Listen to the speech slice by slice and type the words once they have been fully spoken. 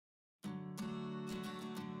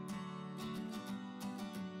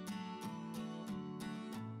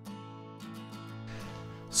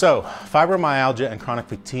So, fibromyalgia and chronic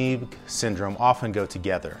fatigue syndrome often go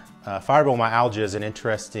together. Fibromyalgia is an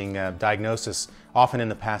interesting diagnosis. Often in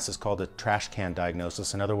the past is called a trash can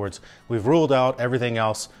diagnosis. In other words, we've ruled out everything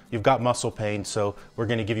else. You've got muscle pain, so we're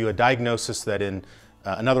going to give you a diagnosis that in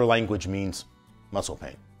another language means muscle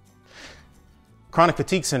pain. Chronic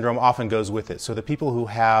fatigue syndrome often goes with it. So the people who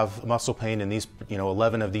have muscle pain in these,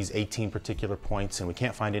 11 of these 18 particular points, and we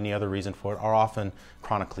can't find any other reason for it, are often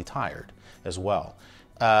chronically tired as well.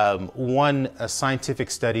 One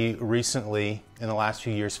scientific study recently in the last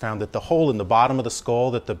few years found that the hole in the bottom of the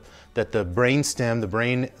skull that the brain stem, the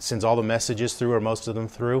brain sends all the messages through, or most of them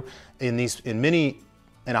through, in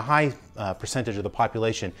a high percentage of the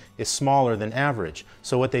population is smaller than average.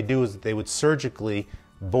 So what they do is they would surgically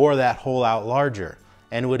bore that hole out larger,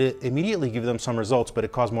 and would immediately give them some results, but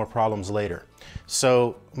it caused more problems later.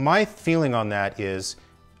 So my feeling on that is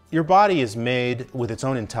your body is made with its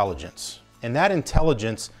own intelligence, and that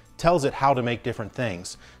intelligence tells it how to make different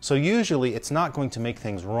things. So usually it's not going to make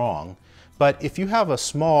things wrong, but if you have a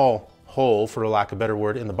small hole, for lack of a better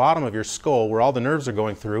word, in the bottom of your skull where all the nerves are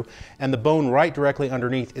going through, and the bone right directly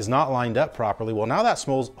underneath is not lined up properly, well, now that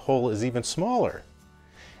small hole is even smaller.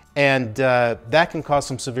 And that can cause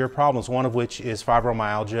some severe problems, one of which is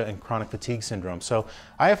fibromyalgia and chronic fatigue syndrome. So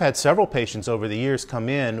I have had several patients over the years come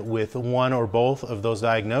in with one or both of those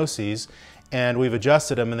diagnoses, and we've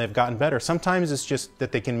adjusted them and they've gotten better. Sometimes it's just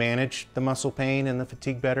that they can manage the muscle pain and the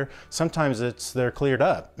fatigue better. Sometimes they're cleared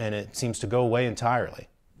up and it seems to go away entirely.